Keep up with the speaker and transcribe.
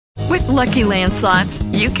Lucky Land Slots,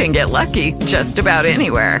 you can get lucky just about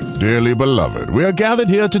anywhere. Dearly beloved, we are gathered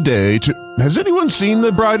here today to... Has anyone seen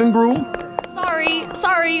the bride and groom?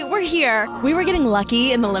 Sorry, we're here. We were getting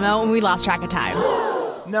lucky in the limo and we lost track of time.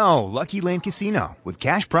 No, Lucky Land Casino, with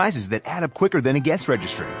cash prizes that add up quicker than a guest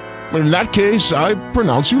registry. In that case, I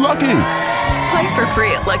pronounce you lucky. Play for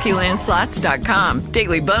free at LuckyLandSlots.com.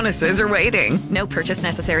 Daily bonuses are waiting. No purchase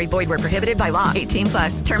necessary. Void where prohibited by law.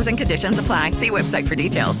 18+. Terms and conditions apply. See website for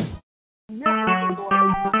details. Lord,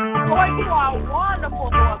 you are wonderful,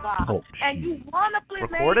 Lord God. And you wonderfully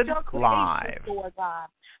Recorded made your live. creation, Lord God.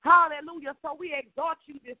 Hallelujah. So we exalt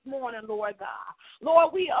you this morning, Lord God.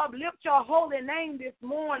 Lord, we uplift your holy name this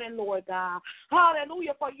morning, Lord God.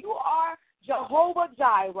 Hallelujah. For you are Jehovah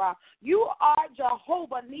Jireh. You are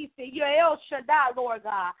Jehovah Nissi. You're El Shaddai, Lord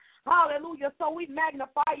God. Hallelujah. So we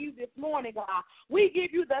magnify you this morning, God. We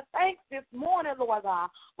give you the thanks this morning, Lord God.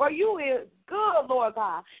 For you is good, Lord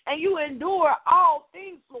God. And you endure all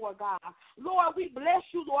things, Lord God. Lord, we bless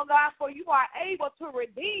you, Lord God, for you are able to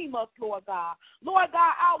redeem us, Lord God. Lord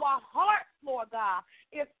God, our hearts, Lord God,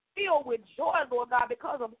 is filled with joy, Lord God,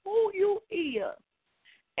 because of who you is.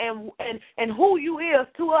 And who you is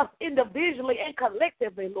to us individually and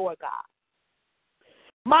collectively, Lord God.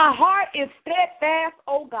 My heart is steadfast,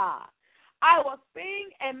 O God. I will sing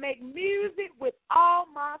and make music with all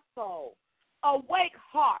my soul. Awake,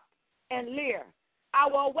 harp, and lyre. I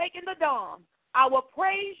will awaken the dawn. I will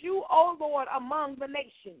praise you, O Lord, among the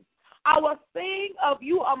nations. I will sing of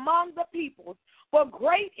you among the peoples. For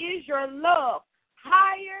great is your love,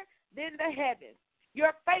 higher than the heavens.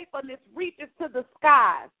 Your faithfulness reaches to the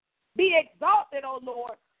skies. Be exalted, O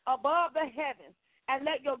Lord, above the heavens, and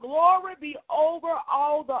let your glory be over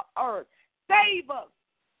all the earth. Save us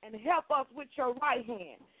and help us with your right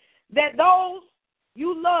hand, that those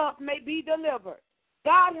you love may be delivered.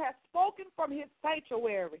 God has spoken from his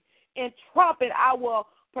sanctuary. In trumpet I will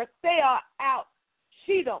parcel out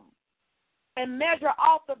Shittim and measure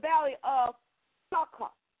off the valley of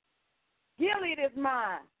Sukkot. Gilead is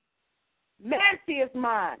mine. Manasseh is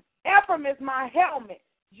mine. Ephraim is my helmet.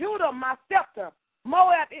 Judah my scepter.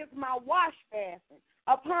 Moab is my wash basin.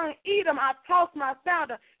 Upon Edom I toss my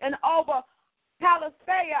sounder, and over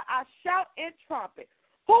Palestine I shout in trumpet.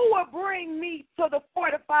 Who will bring me to the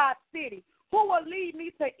fortified city? Who will lead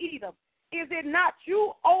me to Edom? Is it not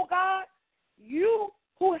you, O God? You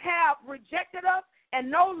who have rejected us and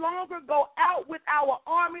no longer go out with our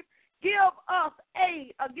armies, give us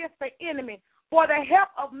aid against the enemy, for the help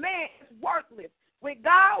of man is worthless. With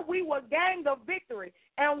God we will gain the victory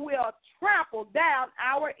and will trample down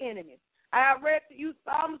our enemies. I have read to you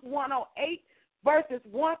Psalms 108, verses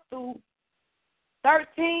 1 through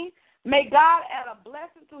 13. May God add a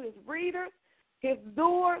blessing to his readers, his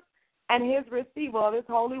doers, and his receiver of his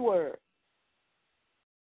holy word.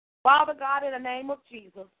 Father God, in the name of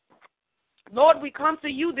Jesus, Lord, we come to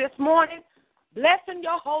you this morning, blessing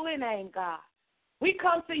your holy name, God. We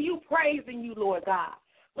come to you praising you, Lord God.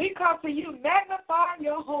 We come to you magnifying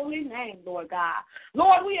your holy name, Lord God.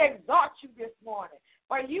 Lord, we exalt you this morning,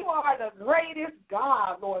 for you are the greatest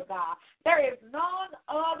God, Lord God. There is none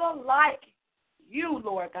other like you,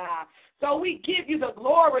 Lord God. So we give you the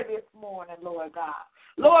glory this morning, Lord God.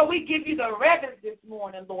 Lord, we give you the reverence this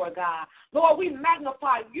morning, Lord God. Lord, we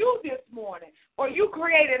magnify you this morning, for you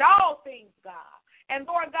created all things, God. And,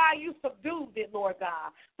 Lord God, you subdued it, Lord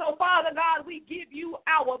God. So, Father God, we give you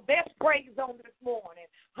our best praise on this morning.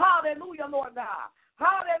 Hallelujah, Lord God.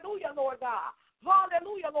 Hallelujah, Lord God.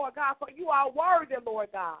 Hallelujah, Lord God, for you are worthy, Lord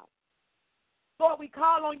God. Lord, we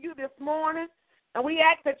call on you this morning, and we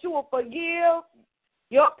ask that you will forgive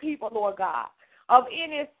your people, Lord God, of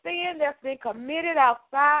any sin that's been committed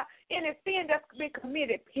outside, any sin that's been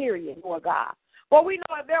committed, period, Lord God. For we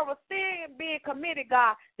know if there was sin being committed,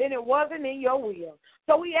 God, then it wasn't in your will.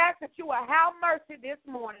 So we ask that you will have mercy this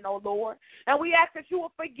morning, oh Lord. And we ask that you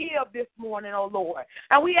will forgive this morning, oh Lord.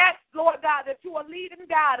 And we ask, Lord God, that you will lead and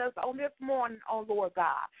guide us on this morning, oh Lord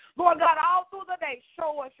God. Lord God, all through the day,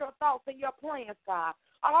 show us your thoughts and your plans, God.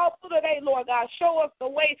 All through the day, Lord God, show us the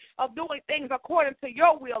way of doing things according to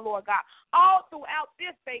your will, Lord God. All throughout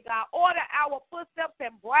this day, God, order our footsteps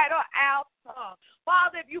and bridle our tongue.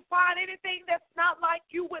 Father, if you find anything that's not like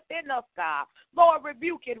you within us, God, Lord,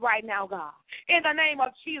 rebuke it right now, God. In the name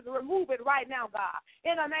of Jesus, remove it right now, God.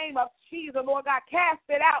 In the name of Jesus, Lord God, cast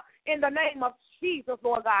it out in the name of Jesus,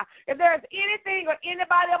 Lord God. If there's anything or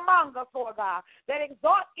anybody among us, Lord God, that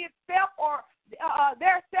exalts itself or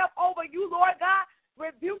their self over you, Lord God,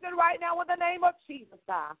 rebuke it right now in the name of Jesus,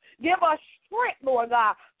 God. Give us strength, Lord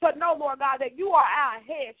God, to know, Lord God, that you are our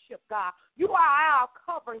headship, God. You are our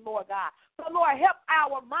covering, Lord God. So, Lord, help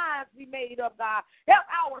our minds be made up, God. Help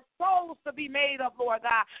our souls supposed to be made of, Lord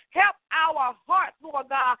God. Help our hearts,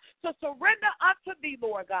 Lord God, to surrender unto thee,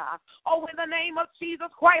 Lord God. Oh, in the name of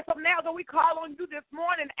Jesus Christ of Nazareth, we call on you this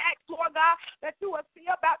morning. Ask, Lord God, that you will see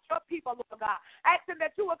about your people, Lord God. Asking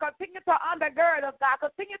that you will continue to undergird us,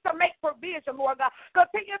 God. Continue to make provision, Lord God.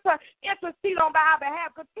 Continue to intercede on our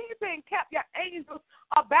behalf. Continue to encamp your angels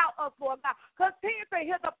about us, Lord God. Continue to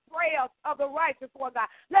hear the prayers of the righteous, Lord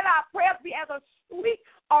God. Let our prayers be as a sweet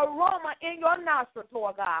aroma in your nostrils,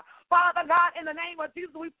 Lord God. Father God, in the name of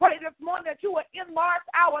Jesus, we pray this morning that you will enlarge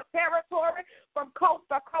our territory from coast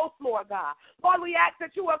to coast, Lord God. Lord, we ask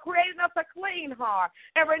that you will create in us a clean heart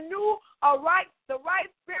and renew the right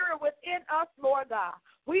spirit within us, Lord God.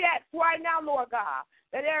 We ask right now, Lord God,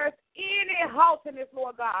 that there is any haughtiness,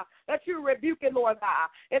 Lord God, that you rebuke it, Lord God.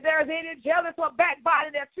 If there is any jealous or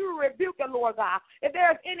backbiting, that you rebuke it, Lord God. If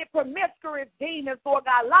there is any promiscuous demons, Lord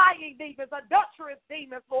God, lying demons, adulterous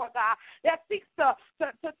demons, Lord God, that seeks to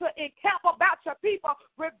encamp about your people,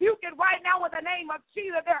 rebuke it right now in the name of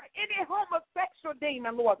Jesus. If there are any homosexual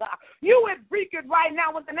demon, Lord God, you rebuke it right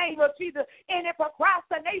now in the name of Jesus. Any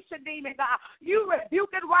procrastination demon, God, you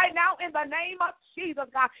rebuke it right now in the name of Jesus,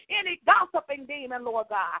 God. Any gossiping demon, Lord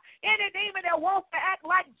God. Any demon that wants to act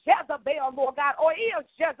like Jezebel, Lord God, or is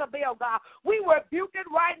Jezebel, God, we rebuke it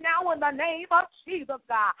right now in the name of Jesus,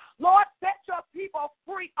 God. Lord, set your people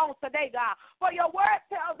free on today, God. For your word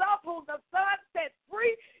tells us whom the Son sets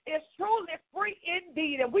free is truly free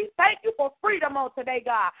indeed. And we thank you for freedom on today,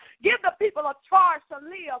 God. Give the people a charge to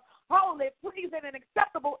live holy, pleasing, and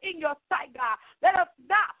acceptable in your sight, God. Let us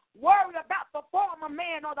not worry about the former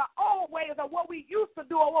man or the old ways of what we used to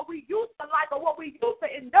do or what we used to like or what we used to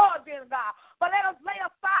indulge in, God. But let us lay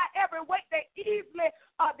aside every weight that easily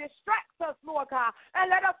distracts us, Lord God,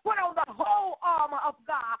 and let us put on the whole armor of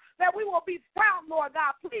God, that we will be found, Lord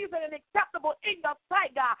God, pleasing and acceptable in your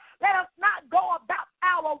sight, God. Let us not go about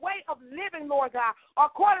our way of living, Lord God,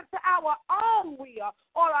 according to our own will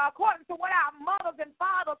or according to what our mothers and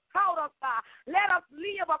fathers taught us, God. Let us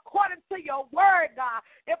live according to your word, God.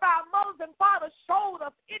 If our mothers and fathers showed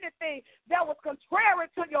us anything that was contrary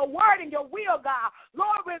to your word and your will, God,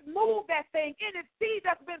 Lord, remove that thing. Any seed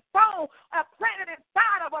that's been sown or planted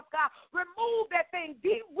inside of us, God, remove that thing,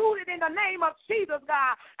 deep-rooted in the name of Jesus,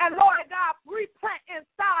 God. And Lord God, replant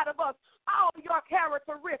inside of us all your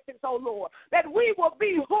characteristics, oh Lord, that we will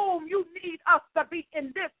be whom you need us to be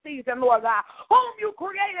in this season, Lord God, whom you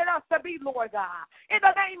created us to be, Lord God. In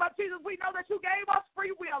the name of Jesus, we know that you gave us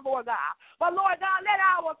free will, Lord God. But Lord God, let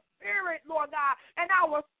our spirit, Lord God, and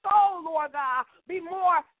our soul, Lord God, be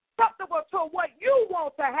more acceptable to what you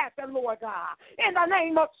want to happen, Lord God. In the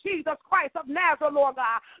name of Jesus Christ of Nazareth, Lord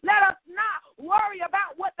God, let us not worry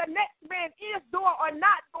about what the next man is doing or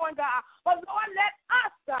not doing, God. But Lord, let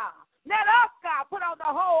us, God, put on the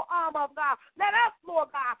whole armor of God. Let us, Lord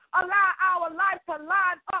God, allow our life to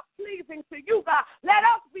line up pleasing to you, God. Let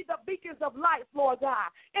us be the beacons of light, Lord God.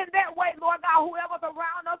 In that way, Lord God, whoever's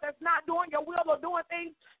around us that's not doing your will or doing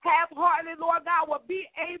things half-heartedly, Lord God, will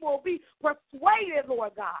be persuaded,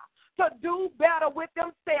 Lord God, to do better with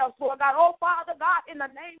themselves, Lord God. Oh, Father God, in the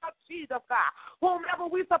name of Jesus, God, whomever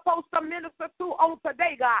we're supposed to minister to on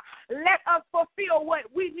today, God, let us fulfill what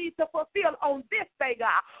we need to fulfill on this day,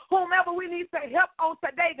 God. Whomever we need to help on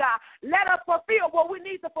today, God, let us fulfill what we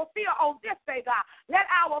need to fulfill on this day, God. Let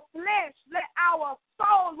our flesh, let our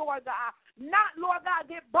soul, Lord God, not, Lord God,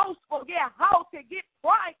 get boastful, get haughty, get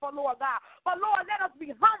prideful, Lord God. But, Lord, let us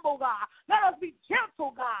be humble, God. Let us be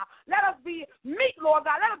gentle, God. Let us be meek, Lord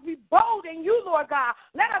God. Let us be bold in you, Lord God.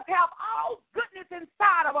 Let us have all goodness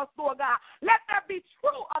inside of us, Lord God. Let there be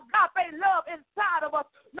true agape love inside of us,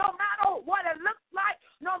 no matter what it looks like,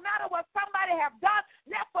 no matter what somebody have done.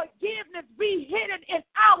 Let forgiveness be hidden in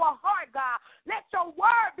our heart, God. Let your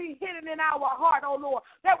word be hidden in our heart, oh Lord,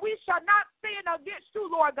 that we shall not sin against you,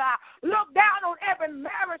 Lord God. Look down on every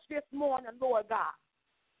marriage this morning, Lord God.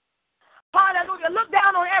 Hallelujah. Look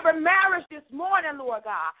down on every marriage this morning, Lord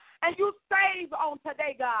God. And you save on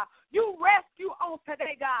today, God. You rescue on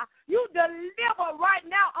today, God. You deliver right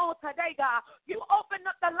now on today, God. You open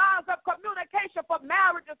up the lines of communication for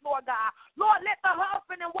marriages, Lord God. Lord, let the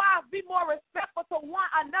husband and wives be more respectful to one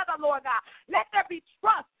another, Lord God. Let there be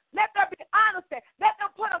trust. Let there be honesty. Let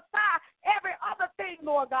them put aside every other thing,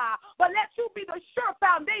 Lord God. But let you be the sure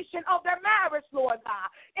foundation of their marriage, Lord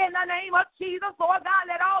God. In the name of Jesus, Lord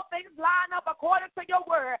God, let all things line up according to your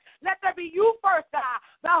word. Let there be you first, God.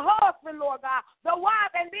 The husband, Lord God. The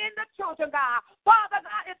wife, and then the children, God. Father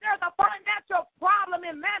God, if there's a financial problem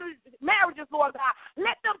in marriages, Lord God,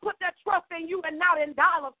 let them put their trust in you and not in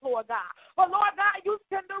dollars, Lord God. But, Lord God, you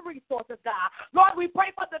send the resources, God. Lord, we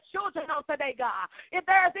pray for the children on today, God. If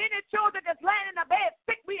there's any children that's laying in the bed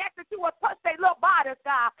sick, we ask that you will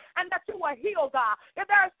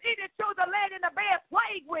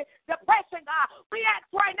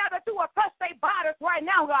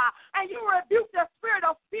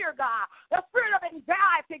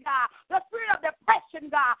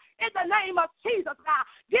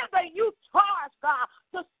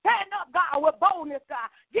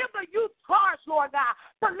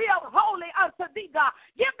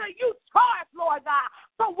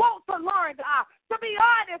be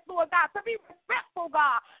honest, Lord God, to be respectful,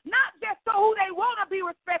 God, not just to who they want to be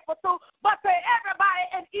respectful to, but to everybody,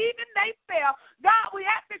 and even they fail. God, we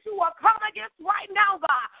ask that you will come against right now,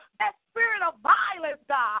 God, that spirit of violence,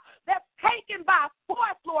 God, that's taken by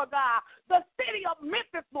force, Lord God, the city of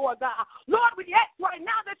Memphis, Lord God. Lord, we ask right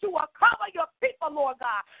now that you will cover your people, Lord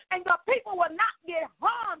God, and your people will not get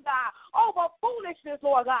harmed, God, over foolishness,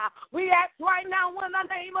 Lord God. We ask right now in the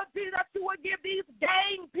name of Jesus, you will give these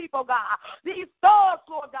gang people, God, these thugs,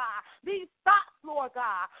 Lord God, these thoughts, Lord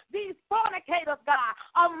God, these fornicators, God,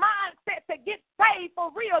 a mindset to get saved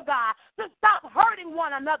for real, God, to stop hurting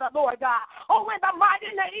one another, Lord God. Oh, in the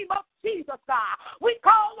mighty name of Jesus, God, we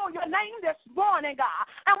call on your name this morning, God,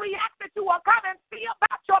 and we ask that you will come and see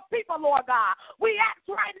about your people, Lord God. We ask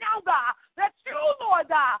right now, God, that you, Lord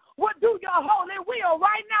God, will do your holy will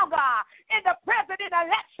right now, God, in the president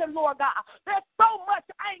election, Lord God. There's so much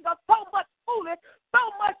anger, so much foolish, so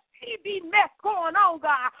much TV mess going on,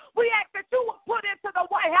 God. We ask that you will put into the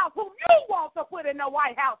White House whom you want to put in the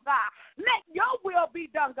White House, God. Let your will be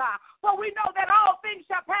done, God. For we know that all things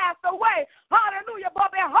shall pass away. Hallelujah.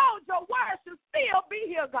 But behold, your word shall still be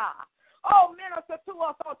here, God. Oh, minister to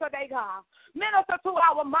us on today, God. Minister to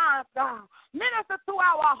our minds, God. Minister to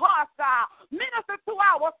our hearts, God. Minister to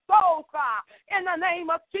our souls, God. In the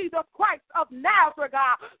name of Jesus Christ of Nazareth,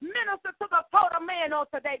 God. Minister to the total man on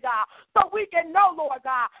today, God. So we can know, Lord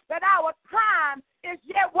God, that our time is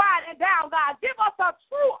yet winding down, God. Give us a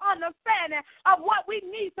true understanding of what we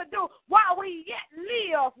need to do while we yet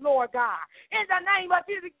live, Lord God. In the name of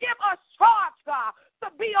Jesus, give us charge, God,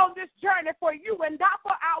 to be on this journey for you and not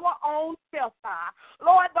for our own self, God.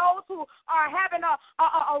 Lord, those who are having a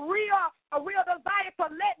real desire to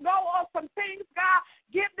let go of some things, God,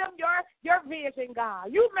 give them your vision,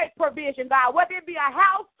 God. You make provision, God, whether it be a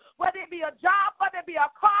house, whether it be a job, whether it be a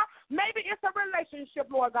car, maybe it's a relationship,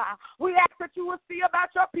 Lord God. We ask that you will see about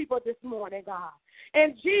your people this morning, God.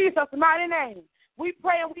 In Jesus' mighty name, we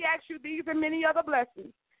pray and we ask you these and many other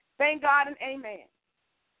blessings. Thank God and amen.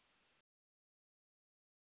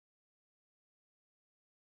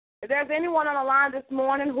 If there's anyone on the line this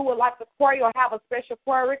morning who would like to pray or have a special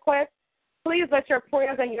prayer request, please let your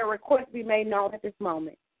prayers and your requests be made known at this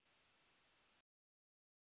moment.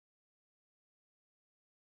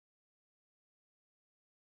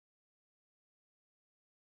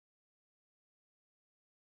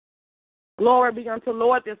 Glory be unto the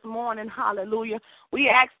Lord this morning. Hallelujah. We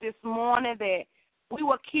ask this morning that we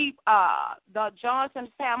will keep the Johnson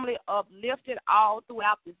family uplifted all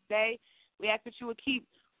throughout this day. We ask that you would keep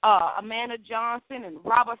Amanda Johnson and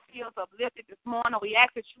Robert Fields uplifted this morning. We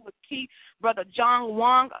ask that you would keep Brother John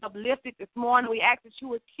Wong uplifted this morning. We ask that you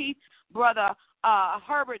would keep Brother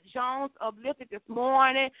Herbert Jones uplifted this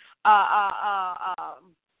morning.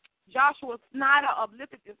 Joshua Snyder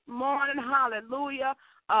uplifted this morning. Hallelujah.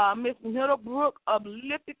 Miss Middlebrook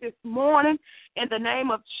uplifted this morning in the name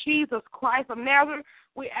of Jesus Christ of Nazareth.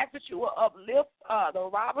 We ask that you will uplift the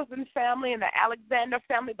Robertson family and the Alexander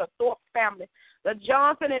family, the Thorpe family, the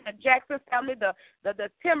Johnson and the Jackson family, the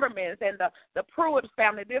Timbermans and the Pruitt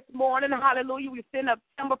family this morning. Hallelujah. We send up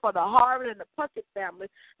timber for the Harvard and the Puckett family,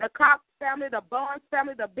 the Cox family, the Barnes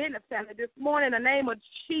family, the Bennett family this morning in the name of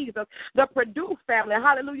Jesus, the Purdue family.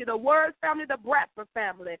 Hallelujah. The Word family, the Bradford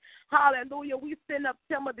family. Hallelujah. We send up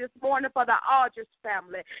timber this morning for the Aldrich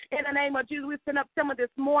family. In the name of Jesus, we send up timber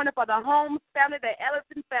this morning for the Holmes family, the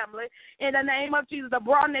Ellison family. In the name of Jesus, the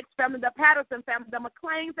Brownix family, the Patterson family, the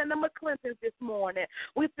McLeans and the McClintons this morning.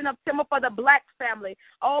 We send up timber for the Black family.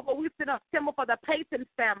 Oh, but we send up timber for the Payton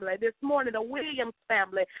family this morning, the Williams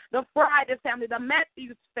family, the Friday family, the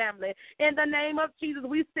Matthews family. In the name of Jesus,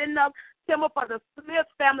 we send up timber for the Smith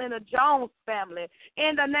family and the Jones family.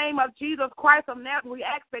 In the name of Jesus Christ of Nazareth, we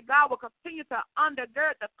ask that God will continue to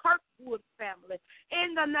undergird the Kirkwood family.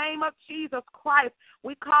 In the name of Jesus Christ,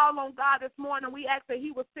 we call on God this morning. We ask that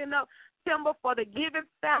he will send up timber for the Gibbons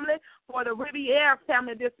family, for the Riviere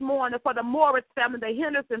family this morning, for the Morris family, the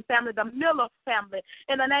Henderson family, the Miller family.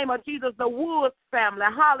 In the name of Jesus, the Woods family.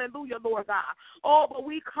 Hallelujah, Lord God. Oh, but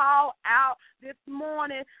we call out this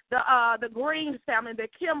morning the Green family, the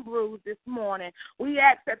Kimbrews this morning. We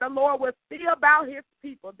ask that the Lord will see about his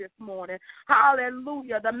people this morning.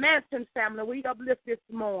 Hallelujah. The Manson family, we uplift this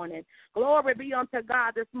morning. Glory be unto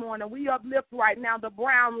God this morning. We uplift right now the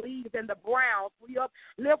Brown Leaves and the Browns. We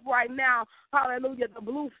uplift right now, hallelujah, the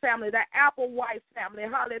Blue family, the Applewhite family,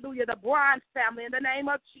 hallelujah, the Bryan family in the name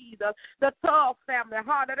of Jesus, the Tull family,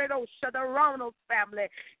 hallelujah, the Ronald family.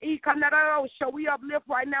 We uplift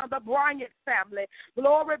right now the Bryant family.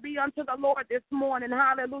 Glory be unto the Lord this morning.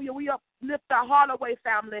 Hallelujah. We uplift the Holloway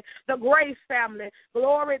family, the Grace family,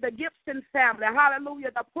 glory, the Gibson family,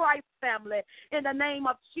 hallelujah, the Price family. In the name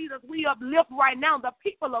of Jesus, we uplift right now the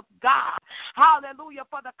people of God, hallelujah,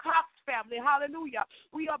 for the Cox family, hallelujah.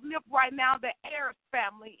 We uplift right now the Ayers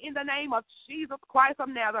family. In the name of Jesus Christ of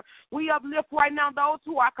Nazareth, we uplift right now those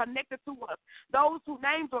who are connected to us, those whose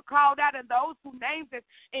names were called out, and those whose names is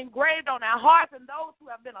engraved on our hearts, and those who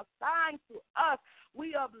have been assigned to us.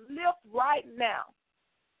 We uplift right now.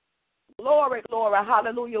 Glory, glory,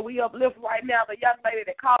 hallelujah. We uplift right now the young lady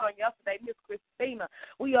that called on yesterday, Miss Christina.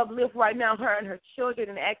 We uplift right now her and her children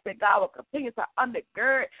and ask that God will continue to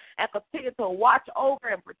undergird and continue to watch over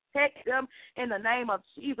and protect them in the name of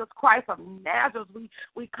Jesus Christ of Nazareth.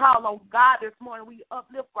 We call on God this morning. We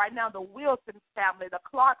uplift right now the Wilson family, the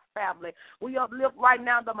Clark family. We uplift right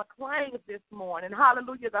now the McLeans this morning.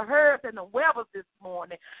 Hallelujah. The Herbs and the Webbers this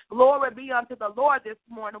morning. Glory be unto the Lord this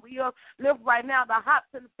morning. We uplift right now the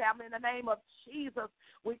Hobson family in the name of Jesus.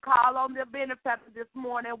 We call on the benefactors this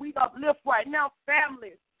morning. We uplift right now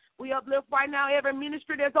families. We uplift right now every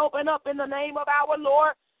ministry that's opened up in the name of our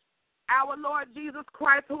Lord Jesus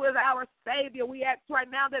Christ, who is our Savior. We ask right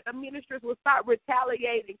now that the ministries will stop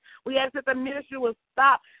retaliating. We ask that the ministry will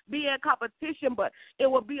stop being competition, but it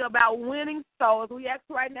will be about winning souls. We ask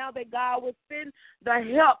right now that God will send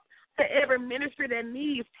the help to every ministry that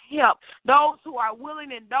needs help, those who are willing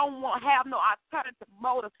and have no alternative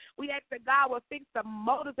motives. We ask that God will fix the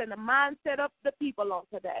motives and the mindset of the people on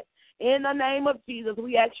today. In the name of Jesus,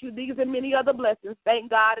 we ask you these and many other blessings.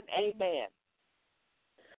 Thank God and amen.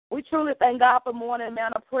 We truly thank God for morning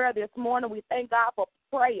man of prayer this morning. We thank God for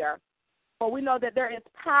prayer, for we know that there is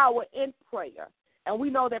power in prayer, and we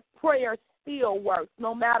know that prayer still works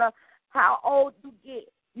no matter how old you get.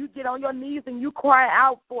 You get on your knees and you cry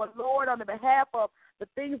out for Lord on the behalf of the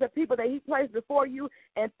things and people that he placed before you,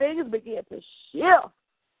 and things begin to shift.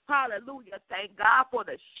 Hallelujah. Thank God for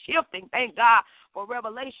the shifting. Thank God for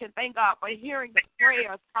revelation. Thank God for hearing the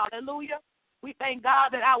prayers. Hallelujah. We thank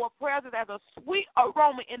God that our prayers is as a sweet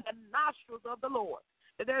aroma in the nostrils of the Lord.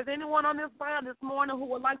 If there's anyone on this line this morning who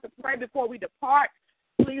would like to pray before we depart,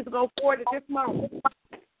 please go forward at this moment.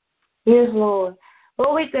 Yes, Lord.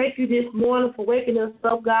 Lord, we thank you this morning for waking us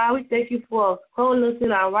up, God. We thank you for holding us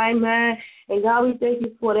in our right mind. And, God, we thank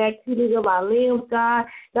you for the activities of our limbs, God.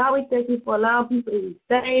 God, we thank you for allowing people to be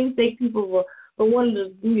saved. Thank you for wanting to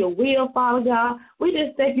do your will, Father God. We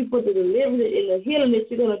just thank you for the deliverance and the healing that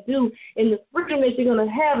you're going to do and the freedom that you're going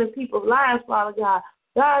to have in people's lives, Father God.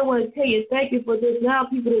 God, I want to tell you, thank you for this. Now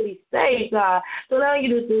people to be saved, God. So now you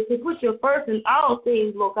to put your first in all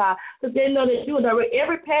things, Lord God, because they know that you will direct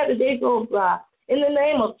every path that they go, God. In the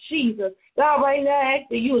name of Jesus, God, right now I ask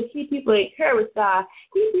that you would keep people encouraged, God.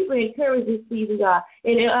 Keep people encouraged this season, God,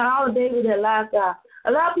 and in all the days of their lives, God.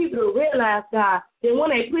 Allow people to realize, God, that when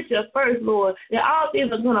they put you first, Lord, that all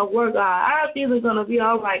things are going to work, God. All things are going to be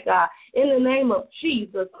all right, God. In the name of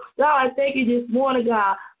Jesus. God, I thank you this morning,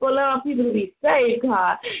 God, for allowing people to be saved,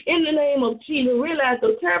 God. In the name of Jesus, realize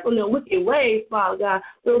to turn from their wicked ways, Father God.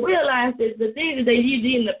 To realize that the things that they did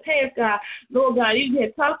in the past, God, Lord God, you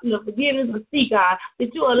had taught them to forgiveness and see, God, that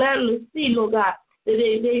you allow them to see, Lord God, that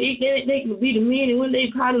they can be the men and when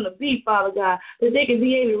they call them to be, Father God, that they can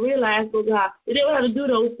be able to realize, Lord God, that they don't have to do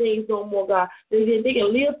those things no more, God, that they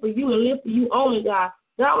can live for you and live for you only, God.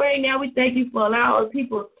 God, right now we thank you for allowing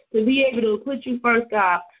people to be able to put you first,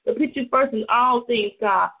 God, to put you first in all things,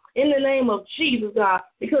 God, in the name of Jesus, God,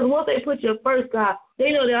 because once they put you first, God,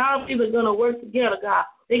 they know that all things are going to work together, God.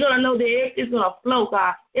 They're going to know that everything's going to flow,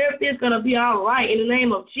 God. Everything's going to be all right in the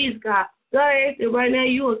name of Jesus, God. God, I ask that right now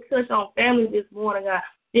you will touch on families this morning, God,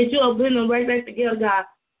 that you will bring them right back together, God.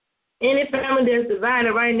 Any family that's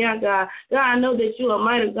divided right now, God, I know that you are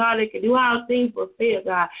mighty God that can do all things but fail,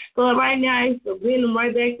 God. So right now, I ask to bring them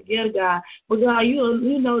right back together, God. But God, you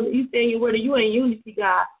know that you say in your word that you are in unity,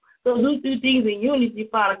 God. So do things in unity,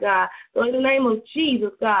 Father God. So in the name of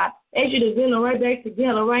Jesus, God, I ask you to bring them right back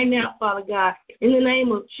together right now, Father God. In the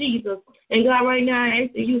name of Jesus. And God, right now, I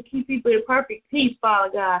ask that you keep people in perfect peace,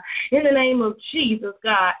 Father God. In the name of Jesus,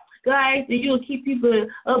 God. God, I ask that you will keep people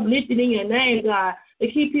uplifted in your name, God.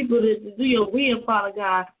 To keep people to do your will, Father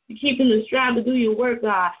God. To keep them to strive to do your work,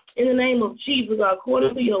 God. In the name of Jesus, God,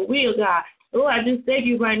 according to your will, God. Lord, I just thank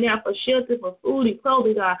you right now for shelter, for food and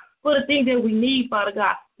clothing, God. For the things that we need, Father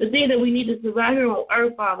God. The things that we need to survive here on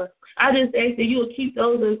earth, Father. I just ask that you will keep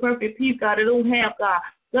those in perfect peace, God, that don't have, God.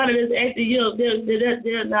 God, I just ask that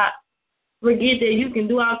they're not forget that you can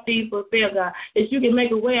do all things for fair, God, that you can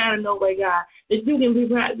make a way out of no way, God, that you can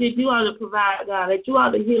provide, that you are the provider, God, that you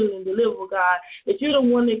are the healer and deliverer, God, that you're the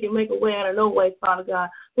one that can make a way out of no way, Father God.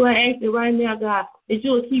 So I ask you right now, God, that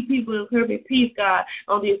you will keep people in perfect peace, God,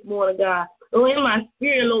 on this morning, God. So in my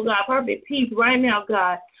spirit, Lord God, perfect peace right now,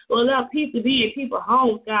 God. Lord, allow peace to be in people's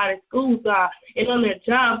homes, God, in schools, God, and on their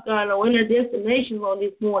jobs, God, or in their destinations on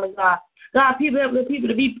this morning, God. God, people help the people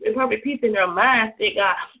to be in perfect peace in their mindset,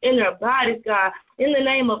 God, in their bodies, God, in the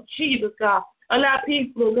name of Jesus, God. Allow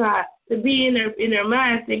people, God, to be in their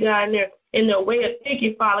mindset, God, in their way of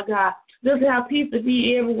thinking, Father God. Just allow peace to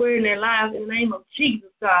be everywhere in their lives in the name of Jesus,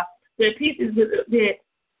 God. That peace is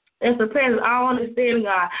that surpasses all understanding,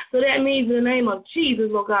 God. So that means in the name of Jesus,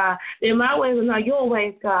 Lord God, that my ways are not your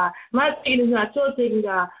ways, God. My thinking is not your thinking,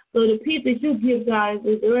 God. So the peace that you give, God,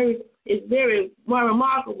 is very more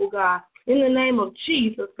remarkable, God. In the name of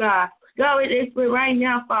Jesus, God. God, we pray right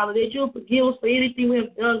now, Father, that you'll forgive us for anything we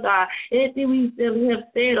have done, God, anything we have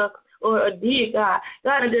said or did, God.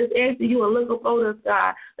 God, I just ask that you will look upon us,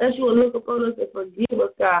 God. That you will look upon us and forgive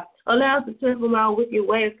us, God. Allow us to turn from our wicked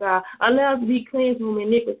ways, God. Allow us to be cleansed from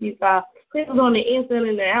iniquities, God. Cleanse us on the inside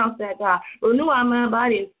and the outside, God. Renew our mind,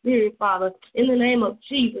 body, and spirit, Father, in the name of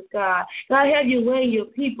Jesus, God. God, have your way in your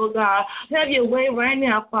people, God. Have your way right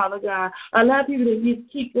now, Father, God. Allow people to just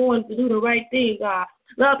keep going to do the right thing, God.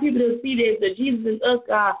 Allow people to see that the Jesus in us,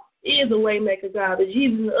 God, is a way maker, God. The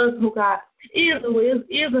Jesus in us, who God, is a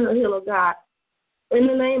healer, God. In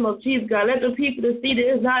the name of Jesus, God, let the people to see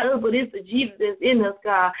that it's not us, but it's the Jesus that's in us,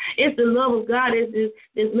 God. It's the love of God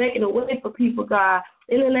that's making a way for people, God.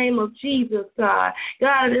 In the name of Jesus, God.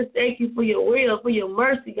 God, I just thank you for your will, for your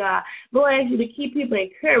mercy, God. Lord, I ask you to keep people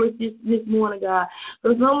encouraged this morning, God.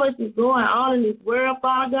 Because so much is going on in this world,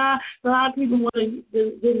 Father God. So a lot of people want to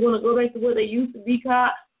go back to what they used to be,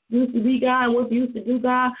 God. God, and what they used to do,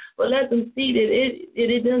 God, but let them see that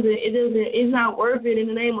it's not worth it in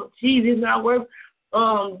the name of Jesus. It's not worth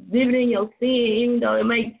living in your sin, even though it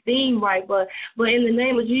may seem right, but in the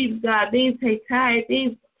name of Jesus, God, things take time,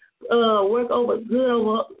 things work over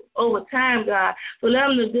good over time, God. So let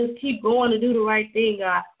them to just keep going to do the right thing,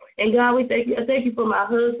 God. And God, we thank you. I thank you for my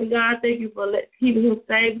husband, God. I thank you for keeping him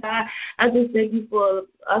safe, God. I just thank you for,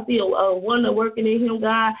 I see a wonder working in him,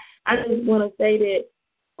 God. I just want to say that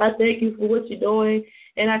I thank you for what you're doing,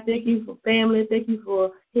 and I thank you for family. Thank you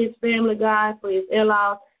for his family, God, for his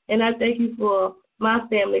in-laws, and I thank you for my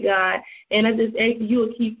family, God. And I just ask you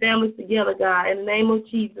will keep families together, God, in the name of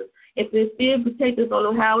Jesus. And to still protect us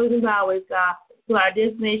on the highways and byways, God, to our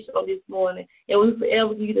destination on this morning. And we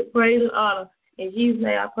forever give you the praise and honor. In Jesus'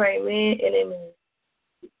 name I pray, amen and amen.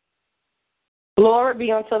 Glory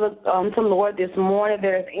be unto the Lord this morning. If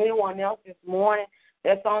there is anyone else this morning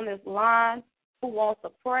that's on this line who wants to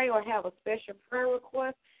pray or have a special prayer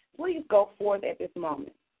request, please go forth at this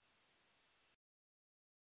moment.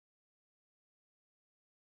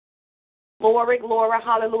 Glory, glory,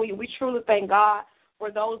 hallelujah. We truly thank God for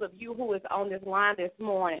those of you who is on this line this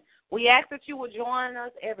morning. We ask that you will join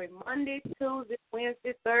us every Monday, Tuesday,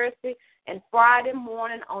 Wednesday, Thursday, and Friday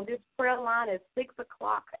morning on this prayer line at 6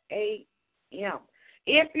 o'clock a.m.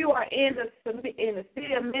 If you are in the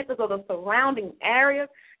city of Memphis or the surrounding areas,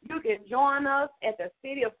 you can join us at the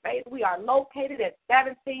City of Faith. We are located at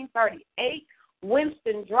 1738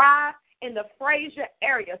 Winston Drive in the Fraser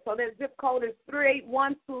area. So that zip code is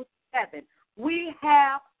 38127. We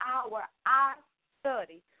have our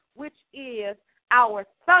I-Study, which is our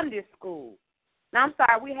Sunday school. Now, I'm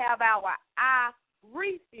sorry, we have our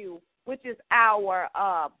I-Refuel, which is our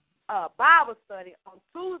Bible study on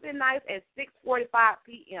Tuesday nights at 6:45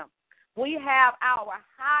 p.m. We have our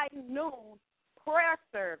high noon prayer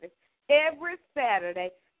service every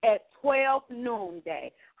Saturday at 12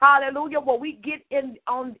 noonday. Hallelujah. Where we get in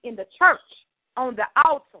the church, on the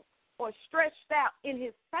altar, or stretched out in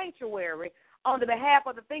his sanctuary on the behalf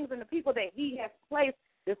of the things and the people that he has placed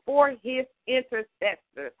before his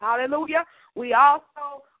intercessors. Hallelujah. We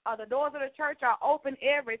also, the doors of the church are open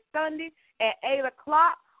every Sunday at 8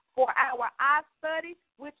 o'clock for our I-Study,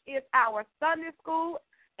 which is our Sunday school,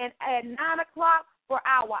 and at 9 o'clock for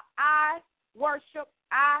our I-Worship,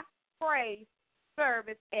 I-Praise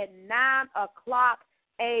service at 9 o'clock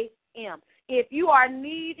a.m. If you are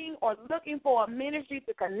needing or looking for a ministry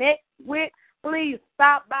to connect with, please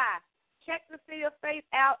stop by. Check the City of Faith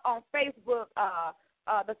out on Facebook.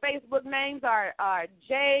 The Facebook names are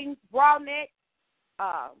James Brownneck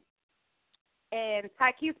and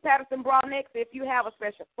Tykees Patterson Brownneck. If you have a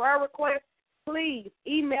special prayer request, please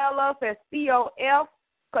email us at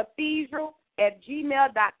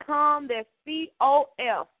cofcathedral@gmail.com. That's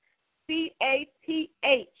cofcathedral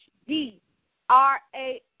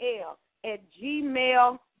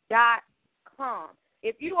gmail.com.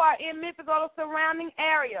 If you are in Memphis or the surrounding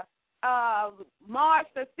area, March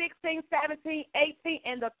the 16th, 17th, 18th,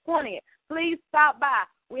 and the 20th, please stop by.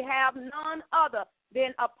 We have none other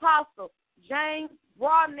than Apostle James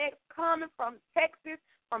Broadneck coming from Texas,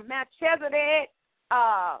 from Melchizedek,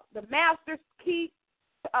 the Master's Key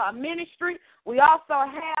Ministry. We also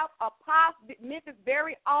have Apostle Memphis'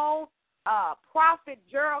 very own Prophet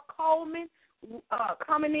Gerald Coleman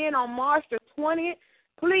coming in on March the 20th.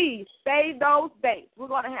 Please save those dates. We're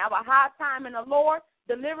going to have a high time in the Lord.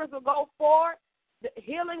 Deliverance will go forward. The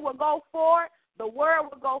healing will go forward. The word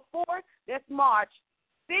will go forward. That's March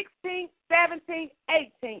 16th, 17th,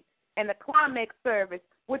 18th, and the climax service,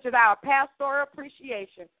 which is our pastoral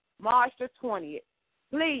appreciation, March the 20th.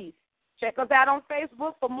 Please check us out on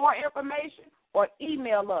Facebook for more information or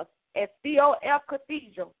email us at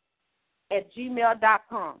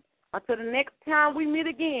cofcathedral@gmail.com. Until the next time we meet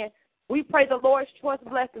again, we pray the Lord's choice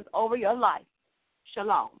blessings over your life.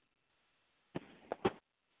 Shalom.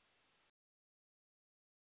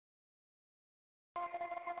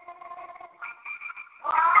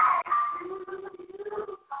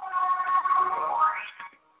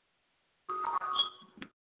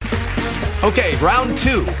 Okay, round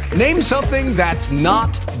two. Name something that's not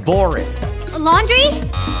boring. A laundry?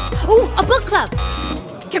 Ooh, a book club.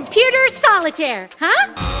 Computer solitaire,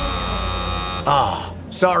 huh? Ah,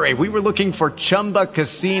 sorry, we were looking for Chumba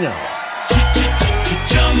Casino.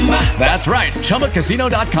 That's right,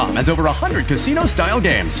 ChumbaCasino.com has over 100 casino-style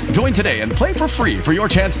games. Join today and play for free for your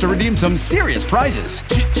chance to redeem some serious prizes.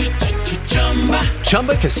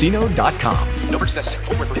 ChumbaCasino.com. No purchase necessary.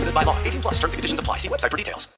 Void where prohibited by law. 18+. Terms and conditions apply. See website for details.